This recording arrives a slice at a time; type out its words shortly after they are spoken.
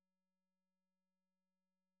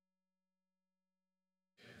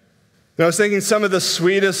And I was thinking some of the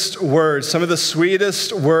sweetest words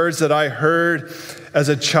that I heard as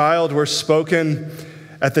a child were spoken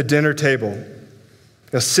at the dinner table.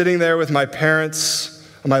 Sitting there with my parents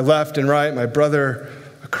on my left and right, my brother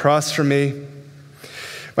across from me.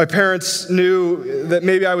 My parents knew that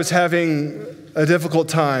maybe I was having a difficult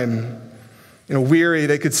time, weary.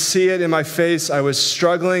 They could see it in my face. I was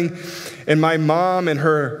struggling. And my mom, in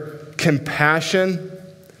her compassion,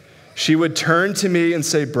 she would turn to me and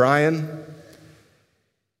say, "Brian,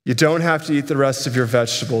 you don't have to eat the rest of your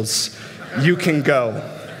vegetables. You can go.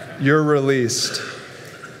 You're released."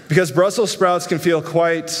 Because Brussels sprouts can feel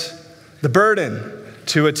quite the burden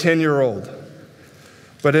to a 10-year-old.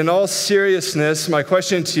 But in all seriousness, my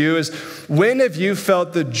question to you is, when have you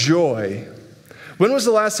felt the joy? When was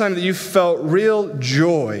the last time that you felt real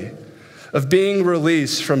joy of being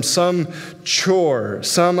released from some chore,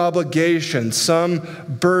 some obligation, some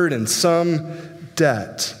burden, some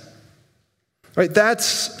debt? Right?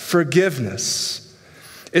 That's forgiveness.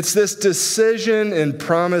 It's this decision and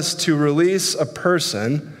promise to release a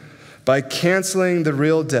person by canceling the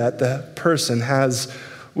real debt that person has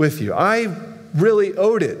with you. I really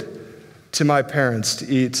owed it to my parents to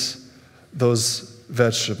eat those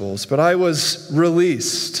vegetables, but I was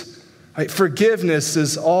released. Right? Forgiveness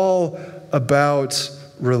is all about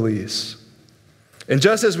release. And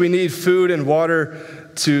just as we need food and water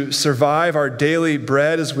to survive our daily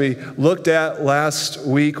bread, as we looked at last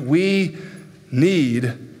week, we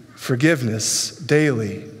need forgiveness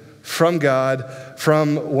daily from God,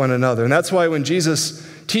 from one another. And that's why when Jesus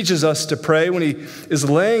teaches us to pray, when he is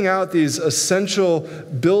laying out these essential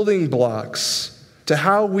building blocks to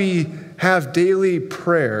how we have daily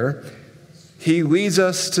prayer, he leads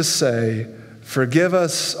us to say, "Forgive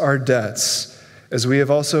us our debts, as we have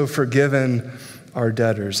also forgiven our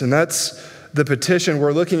debtors." And that's the petition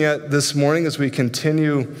we're looking at this morning as we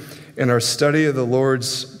continue in our study of the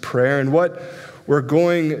Lord's Prayer. And what we're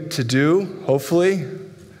going to do, hopefully,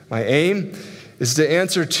 my aim, is to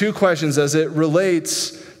answer two questions as it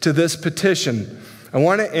relates to this petition. I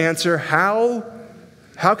want to answer, how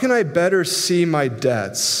can I better see my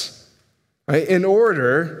debts, right, in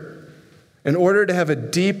order to have a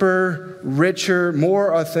deeper, richer,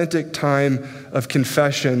 more authentic time of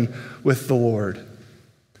confession with the Lord?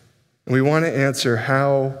 And we want to answer,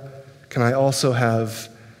 how can I also have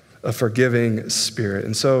a forgiving spirit?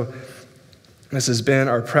 And so this has been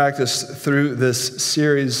our practice through this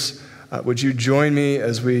series. Would you join me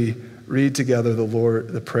as we read together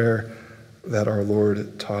the prayer that our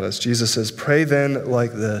Lord taught us? Jesus says, "Pray then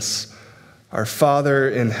like this: Our Father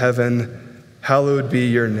in heaven, hallowed be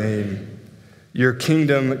your name. Your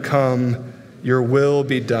kingdom come, your will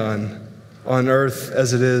be done, on earth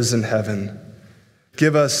as it is in heaven.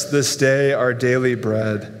 Give us this day our daily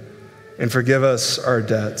bread, and forgive us our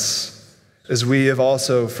debts, as we have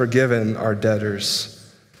also forgiven our debtors.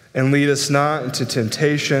 And lead us not into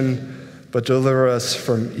temptation, but deliver us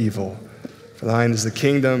from evil. For thine is the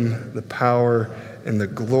kingdom, the power, and the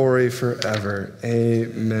glory forever.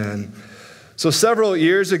 Amen." So several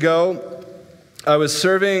years ago, I was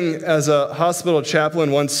serving as a hospital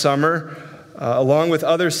chaplain one summer, along with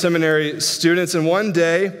other seminary students. And one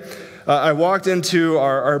day, I walked into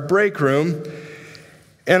our break room,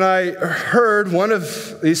 and I heard one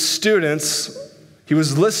of these students, he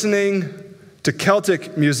was listening to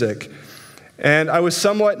Celtic music. And I was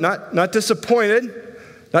somewhat, not disappointed,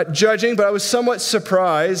 not judging, but I was somewhat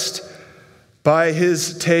surprised by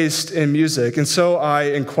his taste in music. And so I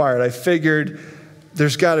inquired. I figured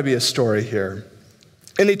there's got to be a story here.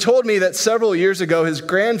 And he told me that several years ago, his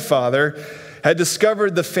grandfather had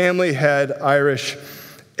discovered the family had Irish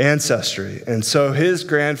ancestry. And so his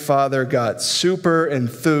grandfather got super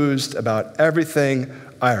enthused about everything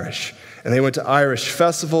Irish. And they went to Irish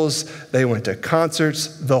festivals, they went to concerts,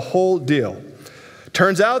 the whole deal.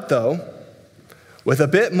 Turns out, though, with a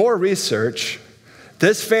bit more research,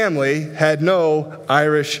 this family had no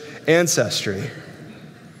Irish ancestry.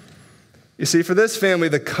 You see, for this family,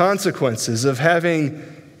 the consequences of having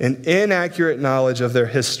an inaccurate knowledge of their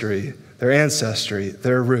history, their ancestry,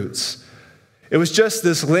 their roots, it was just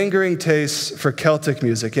this lingering taste for Celtic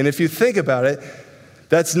music. And if you think about it,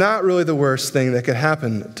 that's not really the worst thing that could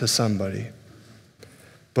happen to somebody.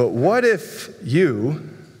 But what if you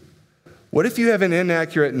have an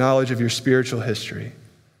inaccurate knowledge of your spiritual history?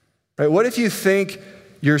 Right? What if you think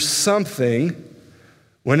you're something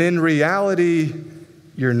when in reality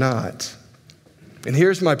you're not? And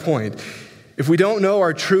here's my point. If we don't know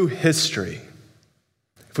our true history,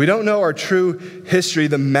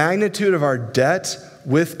 the magnitude of our debt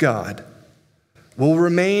with God will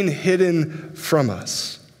remain hidden from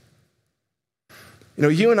us.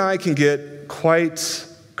 You and I can get quite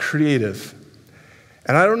creative.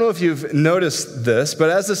 And I don't know if you've noticed this, but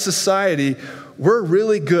as a society, we're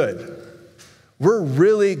really good. We're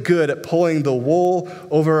really good at pulling the wool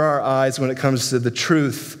over our eyes when it comes to the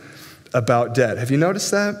truth about debt. Have you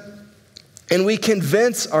noticed that? And we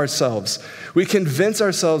convince ourselves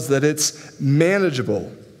that it's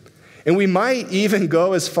manageable. And we might even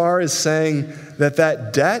go as far as saying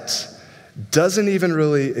that debt doesn't even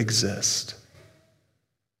really exist.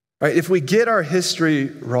 Right? If we get our history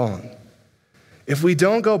wrong, if we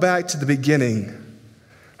don't go back to the beginning,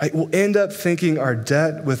 right, we'll end up thinking our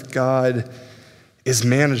debt with God is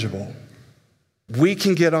manageable. We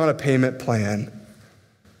can get on a payment plan.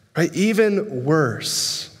 Right? Even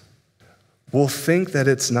worse, we'll think that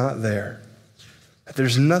it's not there, that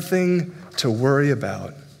there's nothing to worry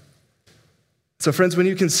about. So friends, when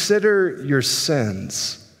you consider your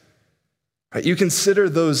sins, right, you consider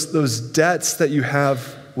those debts that you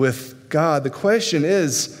have with God, the question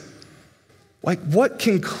is, what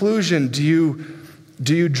conclusion do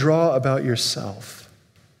you draw about yourself?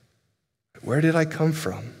 Where did I come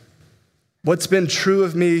from? What's been true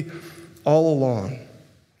of me all along?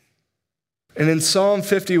 And in Psalm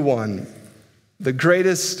 51, the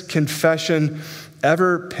greatest confession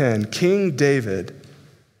ever penned, King David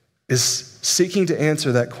is seeking to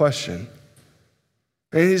answer that question.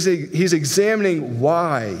 And he's examining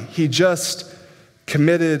why he just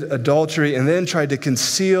committed adultery and then tried to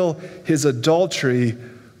conceal his adultery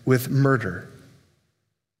with murder.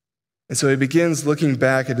 And so he begins looking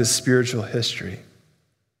back at his spiritual history.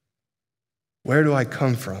 Where do I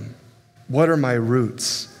come from? What are my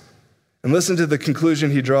roots? And listen to the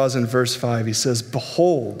conclusion he draws in verse 5. He says,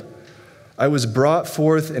 "Behold, I was brought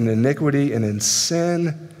forth in iniquity, and in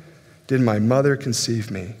sin did my mother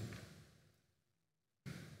conceive me."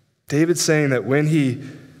 David's saying that when he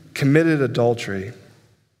committed adultery,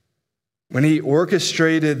 when he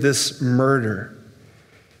orchestrated this murder,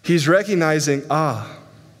 he's recognizing, I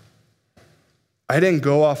didn't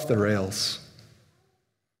go off the rails.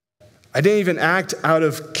 I didn't even act out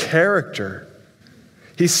of character.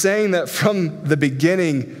 He's saying that from the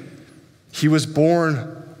beginning, he was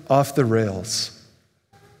born off the rails,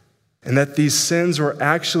 and that these sins were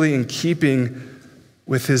actually in keeping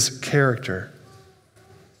with his character.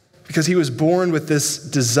 Because he was born with this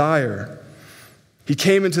desire. He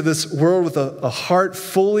came into this world with a heart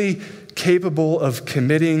fully capable of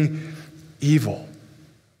committing evil.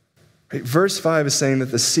 Right? Verse 5 is saying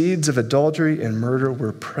that the seeds of adultery and murder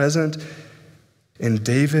were present in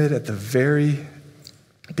David at the very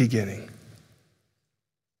beginning.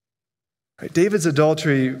 Right? David's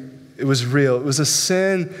adultery, it was real. It was a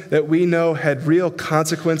sin that we know had real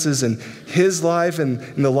consequences in his life and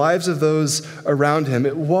in the lives of those around him.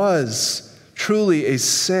 It was truly a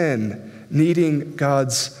sin needing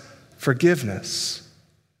God's forgiveness.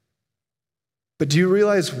 But do you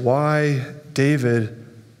realize why David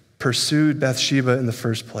pursued Bathsheba in the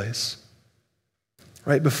first place?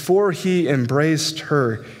 Right? Before he embraced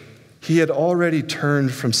her, he had already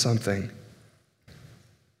turned from something.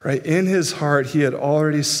 Right? In his heart, he had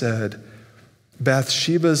already said,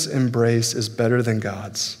 Bathsheba's embrace is better than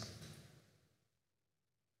God's.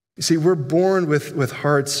 You see, we're born with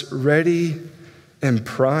hearts ready and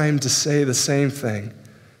primed to say the same thing.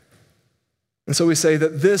 And so we say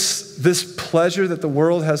that this pleasure that the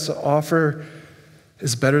world has to offer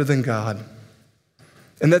is better than God.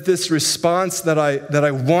 And that this response that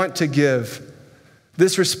I want to give,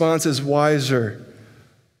 this response is wiser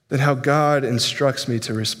than how God instructs me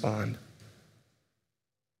to respond.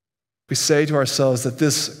 We say to ourselves that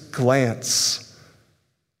this glance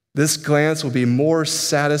will be more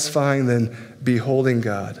satisfying than beholding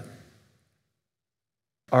God.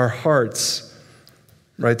 Our hearts,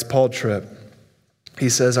 writes Paul Tripp, he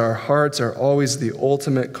says, our hearts are always the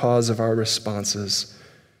ultimate cause of our responses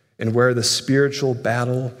and where the spiritual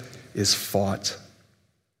battle is fought.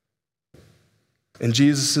 In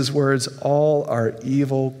Jesus' words, all our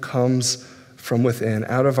evil comes from within,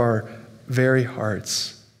 out of our very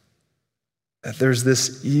hearts. That there's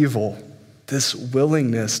this evil, this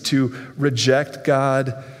willingness to reject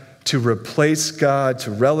God, to replace God,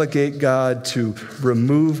 to relegate God, to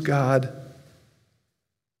remove God.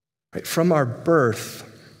 Right? From our birth,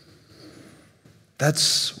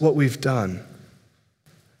 that's what we've done.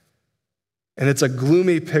 And it's a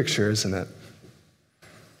gloomy picture, isn't it?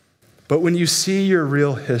 But when you see your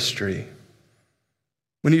real history,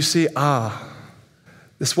 when you see,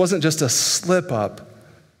 this wasn't just a slip up,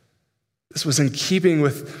 this was in keeping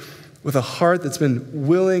with a heart that's been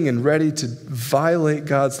willing and ready to violate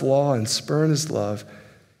God's law and spurn his love,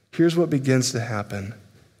 here's what begins to happen.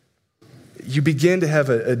 you begin to have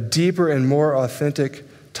a deeper and more authentic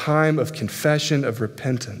time of confession, of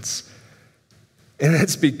repentance. And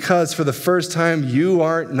it's because for the first time, you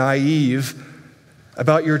aren't naive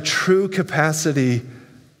about your true capacity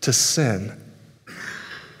to sin.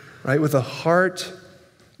 Right? With a heart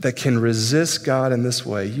that can resist God in this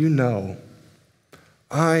way, you know,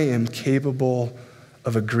 I am capable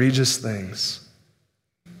of egregious things.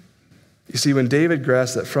 You see, when David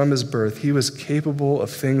grasped that from his birth, he was capable of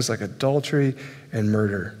things like adultery and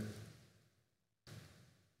murder,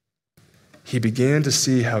 he began to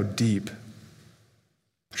see how deep,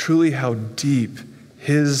 truly how deep,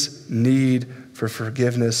 his need for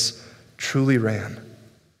forgiveness truly ran,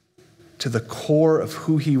 to the core of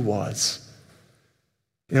who he was.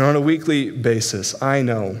 You know, on a weekly basis, I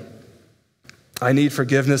know I need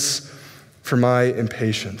forgiveness for my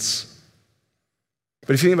impatience.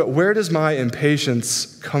 But if you think about where does my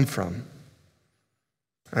impatience come from?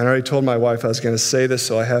 I already told my wife I was going to say this,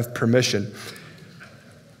 so I have permission.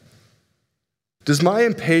 Does my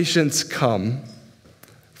impatience come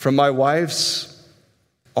from my wife's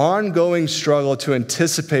ongoing struggle to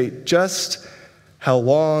anticipate just how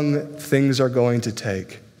long things are going to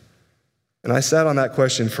take? And I sat on that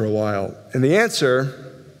question for a while, and the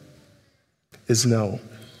answer is no.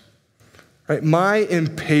 Right? My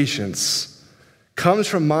impatience comes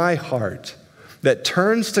from my heart that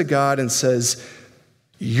turns to God and says,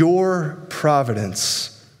 your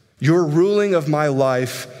providence, your ruling of my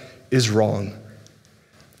life is wrong.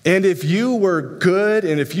 And if you were good,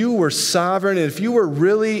 and if you were sovereign, and if you were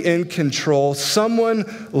really in control,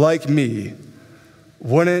 someone like me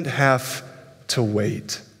wouldn't have to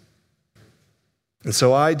wait. And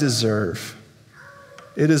so I deserve,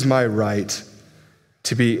 it is my right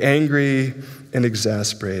to be angry and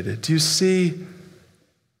exasperated. Do you see,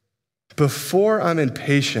 before I'm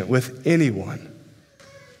impatient with anyone,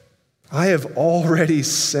 I have already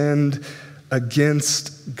sinned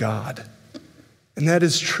against God. And that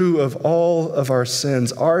is true of all of our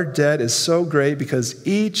sins. Our debt is so great because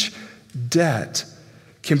each debt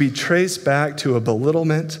can be traced back to a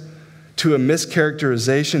belittlement, to a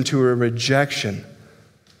mischaracterization, to a rejection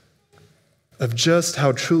of just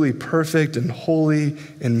how truly perfect and holy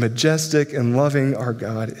and majestic and loving our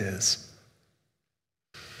God is.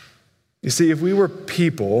 You see, if we were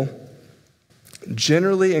people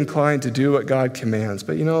generally inclined to do what God commands,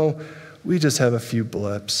 but we just have a few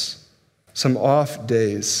blips, some off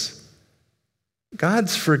days,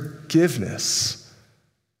 God's forgiveness,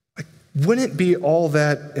 wouldn't be all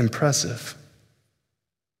that impressive.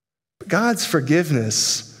 God's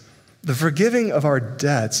forgiveness, the forgiving of our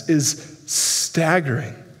debts, is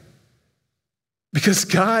staggering because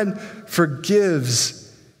God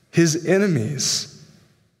forgives his enemies,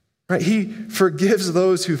 right? He forgives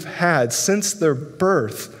those who've had, since their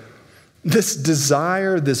birth, this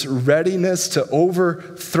desire, this readiness to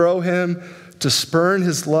overthrow him, to spurn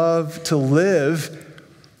his love, to live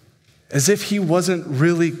as if he wasn't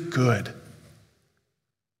really good.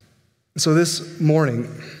 So this morning,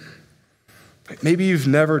 maybe you've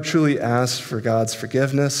never truly asked for God's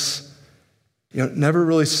forgiveness. Never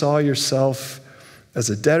really saw yourself as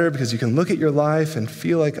a debtor because you can look at your life and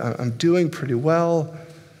feel like I'm doing pretty well.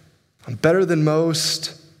 I'm better than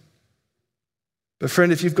most. But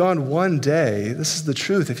friend, if you've gone one day, this is the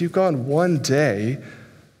truth, if you've gone one day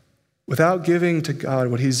without giving to God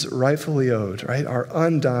what he's rightfully owed, right? Our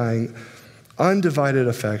undying, undivided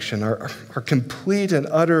affection, our complete and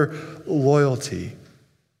utter loyalty,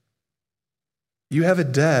 you have a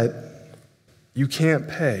debt you can't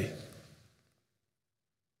pay.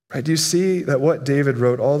 Right? Do you see that what David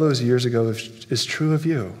wrote all those years ago is true of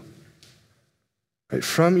you? Right?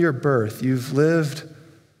 From your birth, you've lived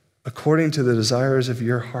according to the desires of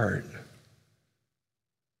your heart,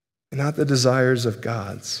 and not the desires of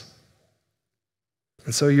God's.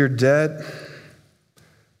 And so your debt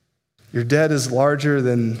is larger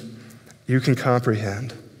than you can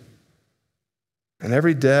comprehend. And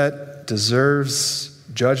every debt deserves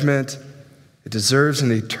judgment. It deserves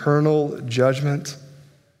an eternal judgment.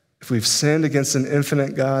 If we've sinned against an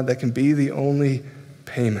infinite God, that can be the only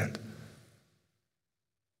payment.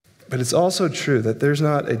 But it's also true that there's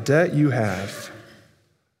not a debt you have.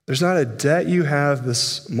 There's not a debt you have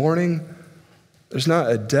this morning. There's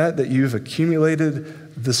not a debt that you've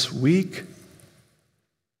accumulated this week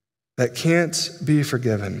that can't be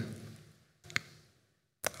forgiven.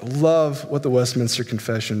 I love what the Westminster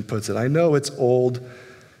Confession puts it. I know it's old.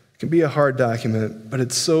 It can be a hard document, but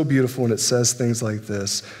it's so beautiful when it says things like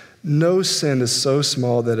this. No sin is so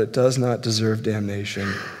small that it does not deserve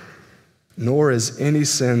damnation, nor is any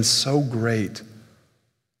sin so great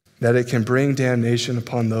that it can bring damnation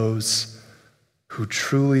upon those who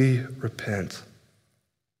truly repent.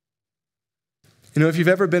 You know, if you've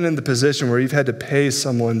ever been in the position where you've had to pay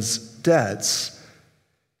someone's debts,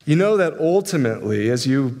 you know that ultimately, as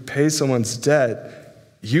you pay someone's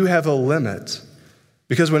debt, you have a limit.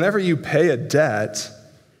 Because whenever you pay a debt,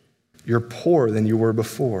 you're poorer than you were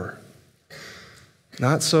before.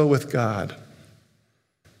 Not so with God.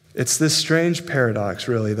 It's this strange paradox,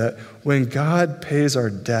 really, that when God pays our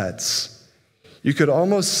debts, you could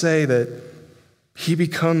almost say that he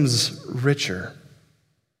becomes richer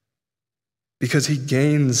because he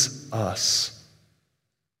gains us.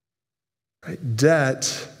 Right?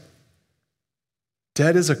 Debt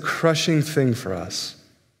is a crushing thing for us.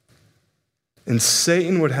 And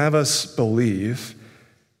Satan would have us believe,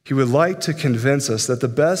 he would like to convince us that the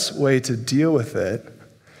best way to deal with it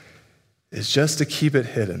is just to keep it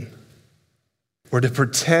hidden or to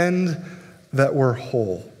pretend that we're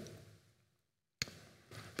whole.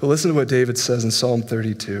 But listen to what David says in Psalm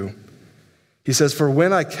 32. He says, "For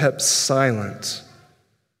when I kept silent,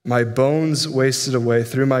 my bones wasted away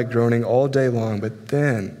through my groaning all day long, but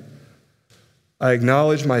then I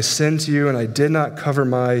acknowledged my sin to you, and I did not cover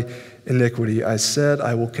my iniquity. I said,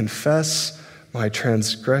 I will confess my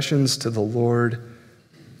transgressions to the Lord,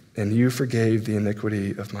 and you forgave the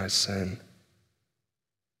iniquity of my sin."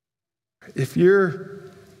 If you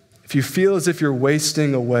feel as if you're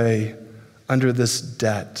wasting away under this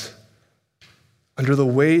debt, under the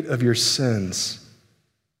weight of your sins,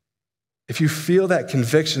 if you feel that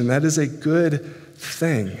conviction, that is a good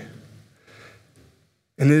thing.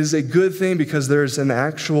 And it is a good thing because there's an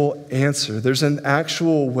actual answer. There's an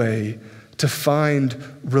actual way to find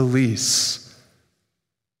release.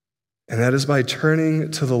 And that is by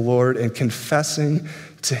turning to the Lord and confessing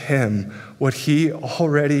to him what he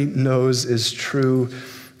already knows is true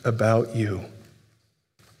about you.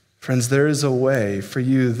 Friends, there is a way for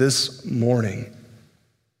you this morning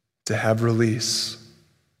to have release,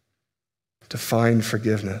 to find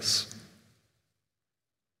forgiveness.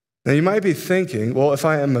 Now, you might be thinking, well, if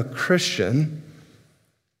I am a Christian,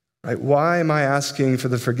 right, why am I asking for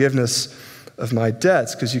the forgiveness of my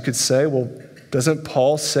debts? Because you could say, well, doesn't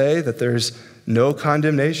Paul say that there's no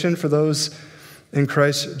condemnation for those in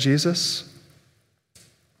Christ Jesus?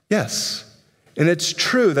 Yes. And it's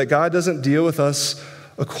true that God doesn't deal with us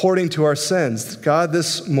according to our sins. God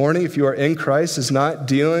this morning, if you are in Christ, is not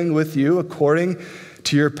dealing with you according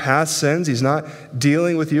to your past sins. He's not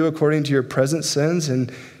dealing with you according to your present sins.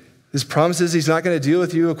 And his promise is he's not going to deal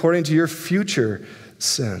with you according to your future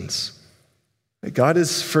sins. God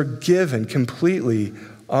has forgiven completely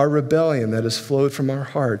our rebellion that has flowed from our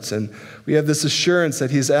hearts. And we have this assurance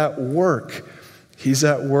that he's at work. He's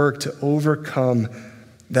at work to overcome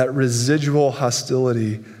that residual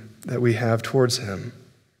hostility that we have towards him.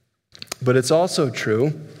 But it's also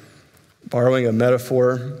true, borrowing a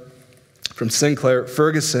metaphor from Sinclair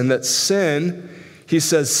Ferguson, that sin, he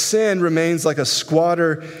says, sin remains like a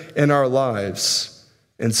squatter in our lives,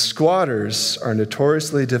 and squatters are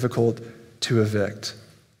notoriously difficult to evict.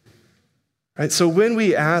 Right? So when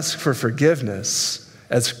we ask for forgiveness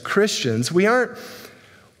as Christians,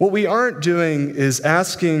 what we aren't doing is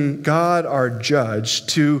asking God, our judge,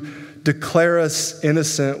 to declare us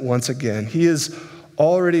innocent once again. He has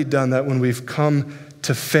already done that when we've come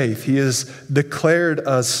to faith. He has declared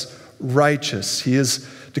us righteous. He has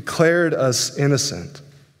declared us innocent.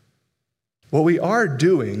 What we are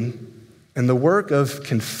doing in the work of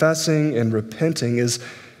confessing and repenting is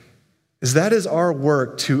that is our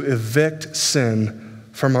work to evict sin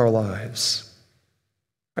from our lives.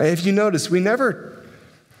 Right? If you notice, we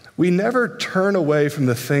never turn away from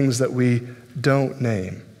the things that we don't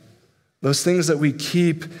name, those things that we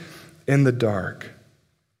keep in the dark.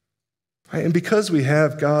 Right? And because we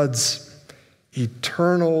have God's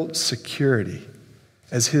eternal security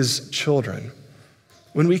as his children,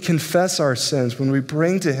 when we confess our sins, when we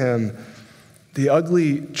bring to him the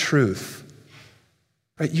ugly truth,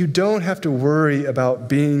 right, you don't have to worry about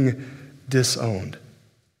being disowned,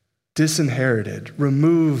 disinherited,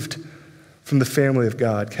 removed from the family of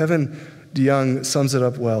God. Kevin DeYoung sums it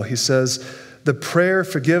up well. He says, the prayer,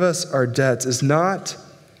 forgive us our debts, is not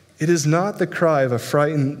the cry of a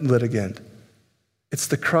frightened litigant. It's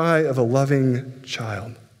the cry of a loving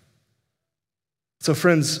child. So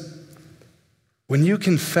friends, when you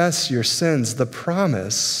confess your sins, the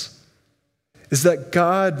promise is that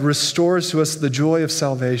God restores to us the joy of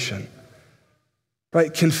salvation.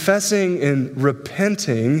 Right? Confessing and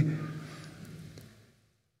repenting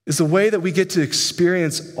is the way that we get to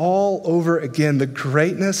experience all over again the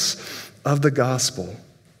greatness of the gospel.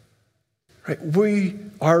 Right? We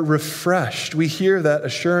are refreshed. We hear that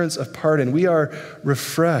assurance of pardon. We are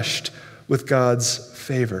refreshed with God's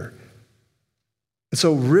favor. And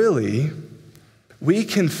so really, we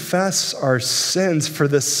confess our sins for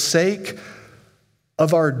the sake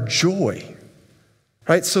of our joy,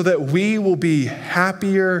 right? So that we will be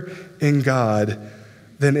happier in God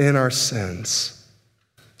than in our sins.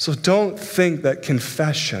 So don't think that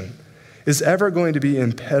confession is ever going to be an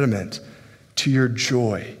impediment to your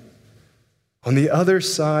joy. On the other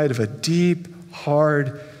side of a deep,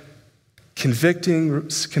 hard, convicting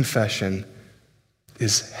confession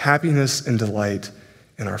is happiness and delight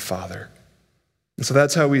in our Father. And so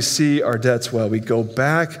that's how we see our debts well. We go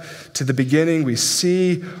back to the beginning. We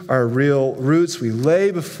see our real roots. We lay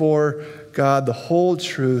before God the whole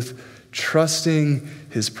truth, trusting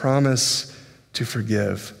his promise to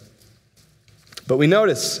forgive. But we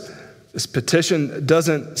notice this petition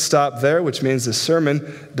doesn't stop there, which means the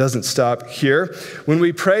sermon doesn't stop here. When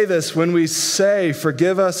we pray this, when we say,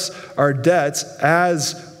 forgive us our debts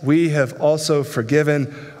as we have also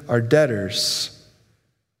forgiven our debtors,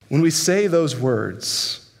 when we say those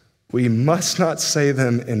words, we must not say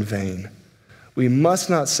them in vain. We must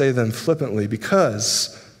not say them flippantly,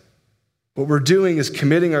 because what we're doing is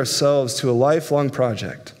committing ourselves to a lifelong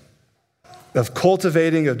project of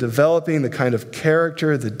cultivating, of developing the kind of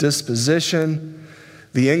character, the disposition,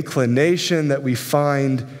 the inclination that we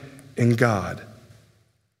find in God.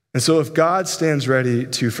 And so if God stands ready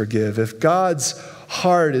to forgive, if God's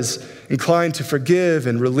heart is inclined to forgive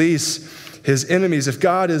and release his enemies, if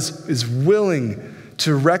God is willing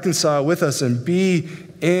to reconcile with us and be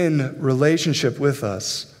in relationship with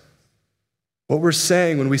us, what we're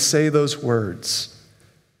saying when we say those words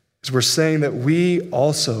is we're saying that we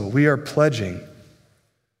are pledging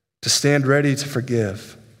to stand ready to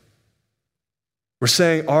forgive. We're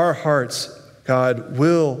saying our hearts, God,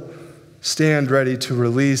 will stand ready to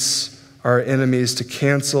release our enemies, to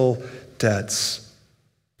cancel debts.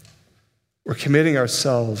 We're committing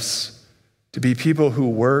ourselves to be people who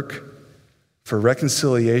work for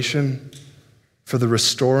reconciliation, for the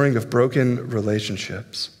restoring of broken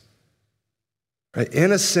relationships. Right?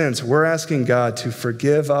 In a sense, we're asking God to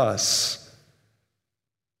forgive us.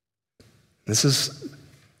 This is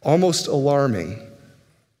almost alarming.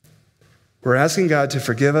 We're asking God to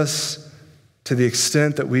forgive us to the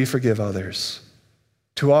extent that we forgive others,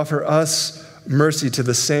 to offer us mercy to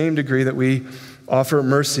the same degree that we offer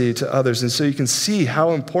mercy to others. And so you can see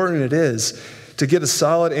how important it is to get a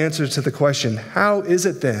solid answer to the question, how is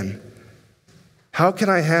it then? How can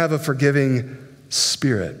I have a forgiving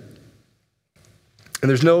spirit? And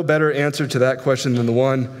there's no better answer to that question than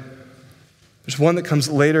there's one that comes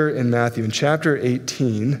later in Matthew. In chapter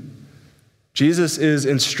 18, Jesus is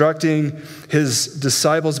instructing his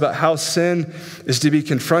disciples about how sin is to be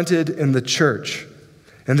confronted in the church.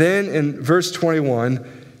 And then in verse 21,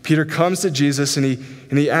 Peter comes to Jesus and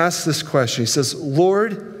he asks this question. He says,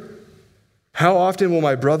 Lord, how often will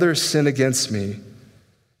my brother sin against me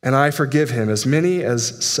and I forgive him? As many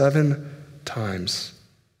as 7 times.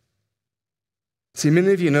 See,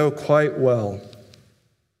 many of you know quite well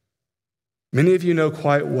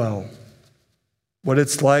what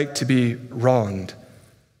it's like to be wronged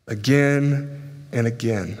again and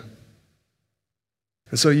again.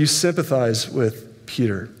 And so you sympathize with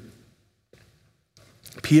Peter.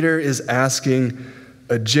 Peter is asking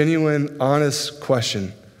a genuine, honest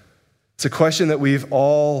question. It's a question that we've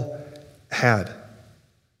all had.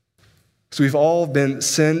 So we've all been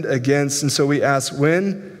sinned against, and so we ask,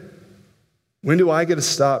 when do I get to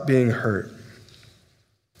stop being hurt?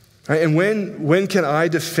 Right? And when can I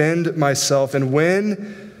defend myself? And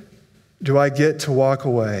when do I get to walk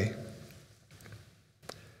away?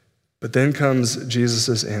 But then comes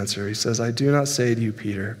Jesus' answer. He says, I do not say to you,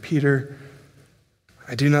 Peter,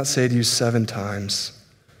 I do not say to you 7 times,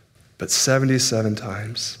 but 77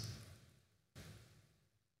 times.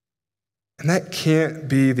 And that can't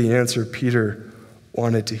be the answer Peter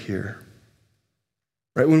wanted to hear.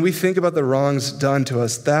 Right? When we think about the wrongs done to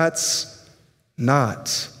us, that's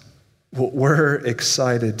not what we're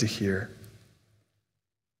excited to hear.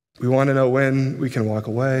 We want to know when we can walk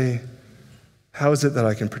away. How is it that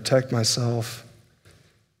I can protect myself?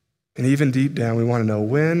 And even deep down, we want to know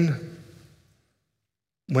when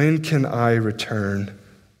can I return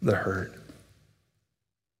the hurt?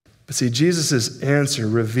 But see, Jesus' answer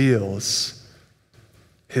reveals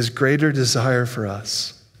his greater desire for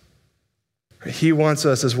us. He wants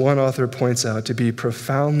us, as one author points out, to be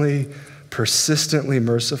profoundly, persistently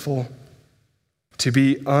merciful, to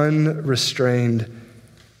be unrestrained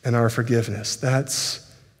in our forgiveness. That's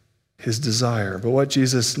his desire. But what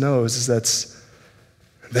Jesus knows is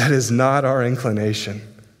that is not our inclination.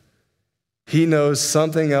 He knows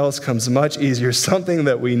something else comes much easier, something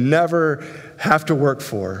that we never have to work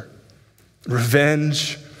for.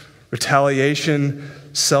 Revenge, retaliation,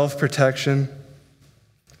 self-protection.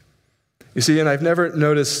 You see, and I've never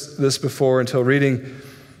noticed this before until reading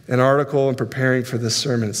an article and preparing for this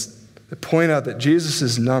sermon. They point out that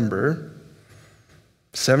Jesus' number,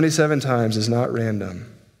 77 times, is not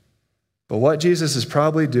random. But what Jesus is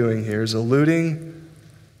probably doing here is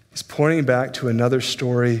he's pointing back to another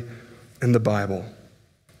story in the Bible.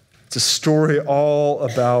 It's a story all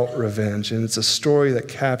about revenge, and it's a story that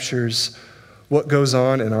captures what goes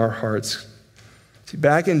on in our hearts. See,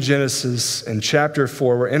 back in Genesis, in chapter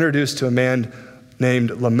 4, we're introduced to a man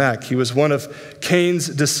named Lamech. He was one of Cain's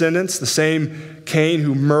descendants, the same Cain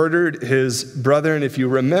who murdered his brother. And if you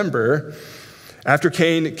remember, after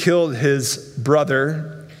Cain killed his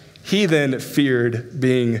brother, he then feared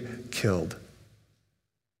being killed.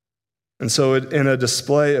 And so in a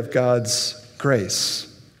display of God's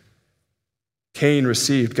grace, Cain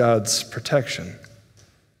received God's protection.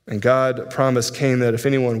 And God promised Cain that if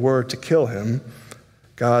anyone were to kill him,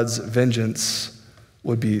 God's vengeance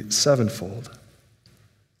would be sevenfold.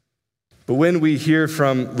 But when we hear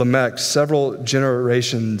from Lamech several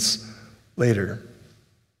generations later,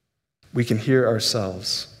 we can hear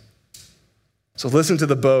ourselves. So listen to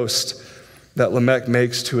the boast that Lamech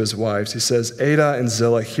makes to his wives. He says, Adah and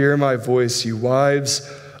Zillah, hear my voice, you wives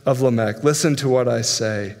of Lamech. Listen to what I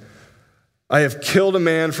say. I have killed a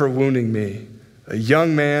man for wounding me, a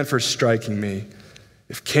young man for striking me.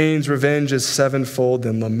 If Cain's revenge is sevenfold,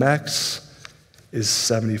 then Lamech's is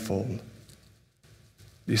 70-fold.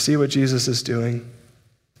 Do you see what Jesus is doing?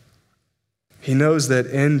 He knows that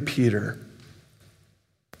in Peter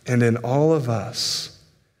and in all of us,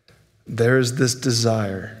 there is this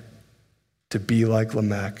desire to be like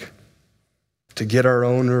Lamech, to get our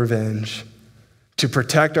own revenge, to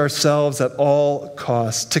protect ourselves at all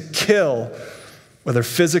costs, to kill, whether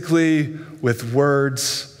physically, with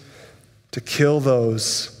words, to kill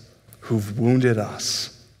those who've wounded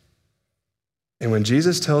us. And when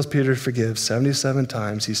Jesus tells Peter to forgive 77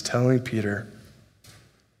 times, he's telling Peter,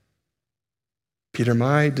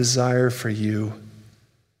 my desire for you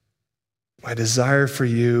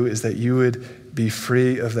is that you would be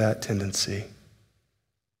free of that tendency.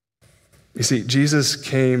 You see, Jesus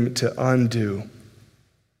came to undo.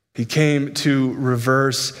 He came to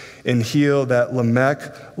reverse and heal that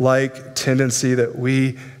Lamech-like tendency that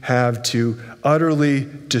we have to utterly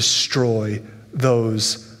destroy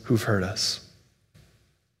those who've hurt us.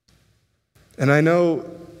 And I know,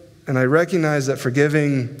 and I recognize that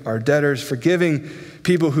forgiving our debtors, forgiving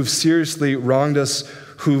people who've seriously wronged us,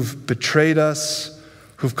 who've betrayed us,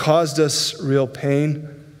 who've caused us real pain,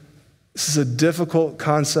 this is a difficult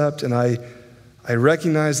concept, and I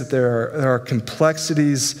recognize that there are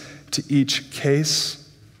complexities to each case.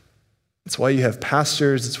 It's why you have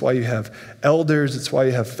pastors, it's why you have elders, it's why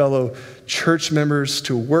you have fellow church members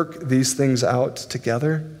to work these things out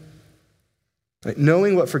together. Right?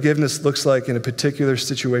 Knowing what forgiveness looks like in a particular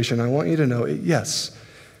situation, I want you to know, yes,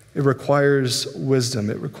 it requires wisdom.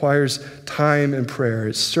 It requires time and prayer.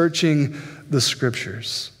 It's searching the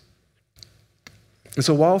scriptures. And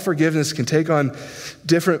so while forgiveness can take on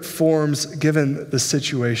different forms given the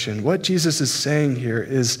situation, what Jesus is saying here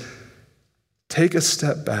is take a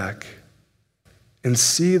step back and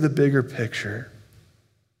see the bigger picture.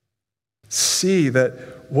 See that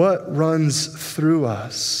what runs through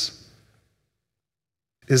us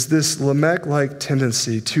is this Lamech-like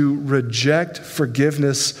tendency to reject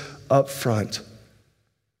forgiveness up front,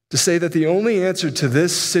 to say that the only answer to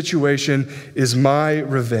this situation is my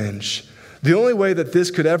revenge. The only way that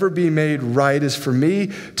this could ever be made right is for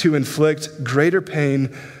me to inflict greater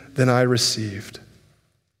pain than I received.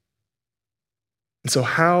 And so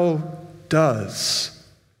how does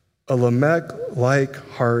a Lamech-like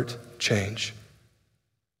heart change?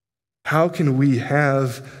 How can we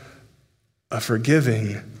have a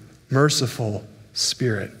forgiving, merciful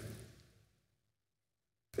spirit?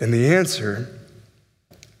 And the answer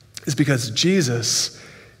is because Jesus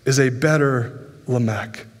is a better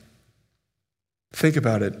Lamech. Think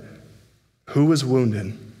about it. Who was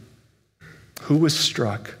wounded? Who was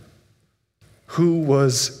struck? Who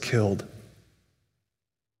was killed?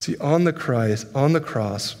 See, on the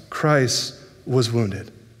cross, Christ was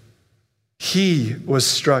wounded. He was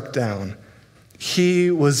struck down.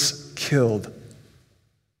 He was killed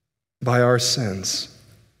by our sins.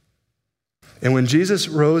 And when Jesus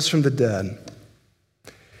rose from the dead,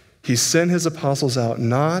 he sent his apostles out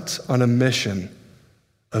not on a mission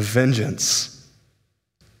of vengeance,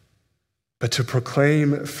 but to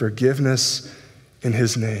proclaim forgiveness in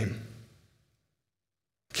his name.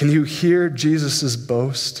 Can you hear Jesus'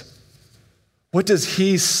 boast? What does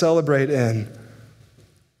he celebrate in?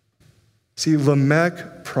 See,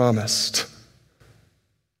 Lamech promised.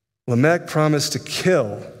 Lamech promised to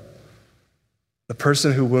kill the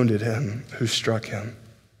person who wounded him, who struck him.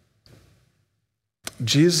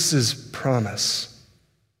 Jesus' promise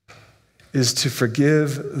is to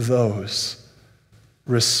forgive those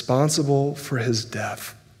responsible for his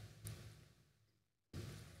death.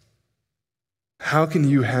 How can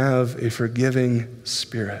you have a forgiving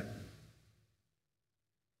spirit?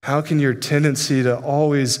 How can your tendency to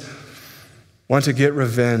always want to get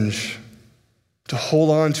revenge, to hold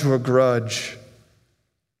on to a grudge,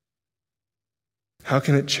 how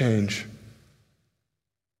can it change?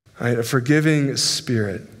 A forgiving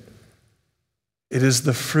spirit, it is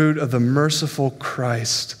the fruit of the merciful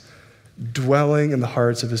Christ dwelling in the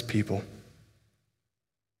hearts of his people.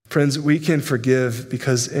 Friends, we can forgive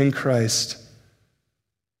because in Christ,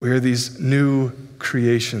 we are these new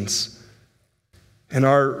creations. And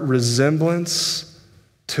our resemblance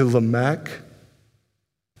to Lamech,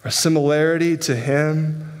 our similarity to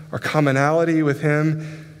him, our commonality with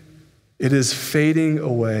him, it is fading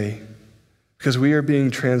away because we are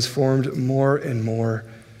being transformed more and more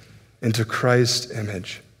into Christ's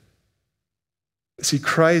image. See,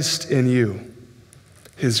 Christ in you,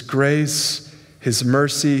 his grace, his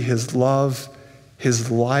mercy, his love,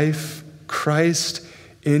 his life, Christ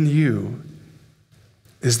in you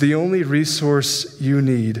is the only resource you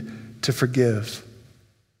need to forgive.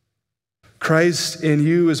 Christ in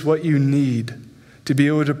you is what you need to be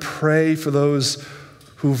able to pray for those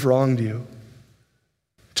who've wronged you,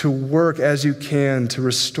 to work as you can to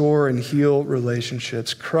restore and heal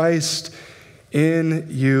relationships. Christ in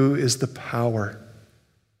you is the power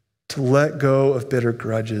to let go of bitter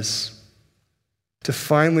grudges, to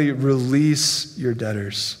finally release your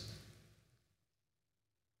debtors.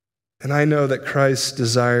 And I know that Christ's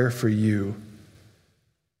desire for you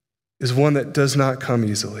is one that does not come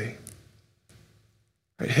easily.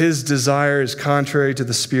 His desire is contrary to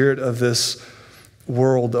the spirit of this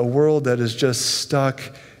world, a world that is just stuck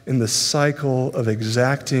in the cycle of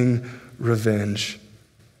exacting revenge.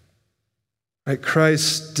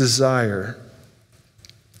 Christ's desire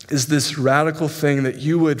is this radical thing that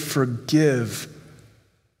you would forgive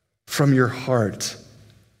from your heart.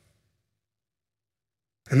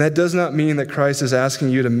 And that does not mean that Christ is asking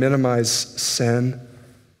you to minimize sin.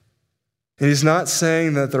 And he's not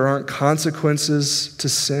saying that there aren't consequences to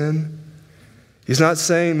sin. He's not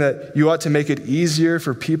saying that you ought to make it easier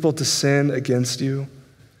for people to sin against you.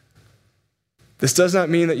 This does not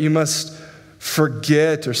mean that you must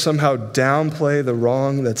forget or somehow downplay the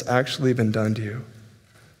wrong that's actually been done to you.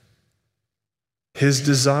 His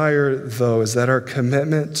desire, though, is that our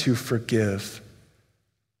commitment to forgive,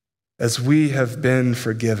 as we have been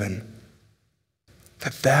forgiven,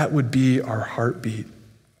 that would be our heartbeat.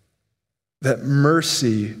 That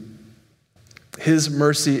mercy, his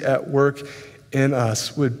mercy at work in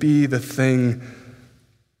us, would be the thing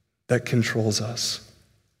that controls us.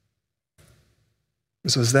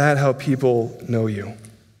 So is that how people know you?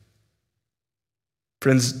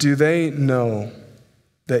 Friends, do they know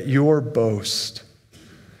that your boast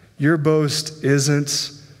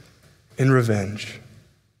isn't in revenge,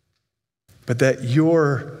 but that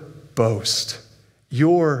your boast,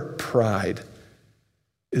 your pride,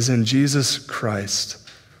 is in Jesus Christ,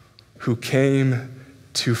 who came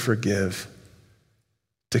to forgive,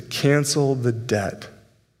 to cancel the debt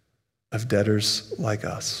of debtors like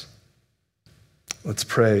us? Let's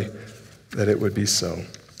pray that it would be so.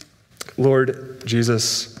 Lord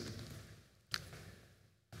Jesus,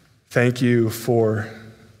 thank you for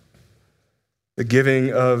the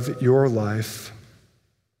giving of your life,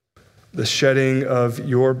 the shedding of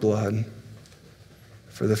your blood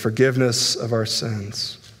for the forgiveness of our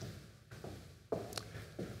sins.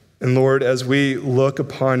 And Lord, as we look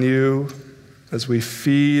upon you, as we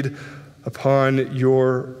feed upon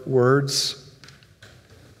your words,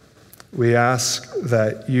 we ask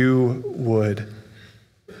that you would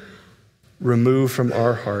remove from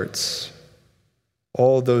our hearts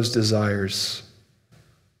all those desires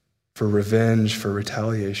for revenge, for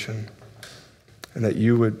retaliation, and that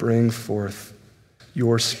you would bring forth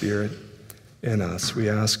your Spirit in us. We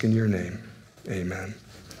ask in your name. Amen.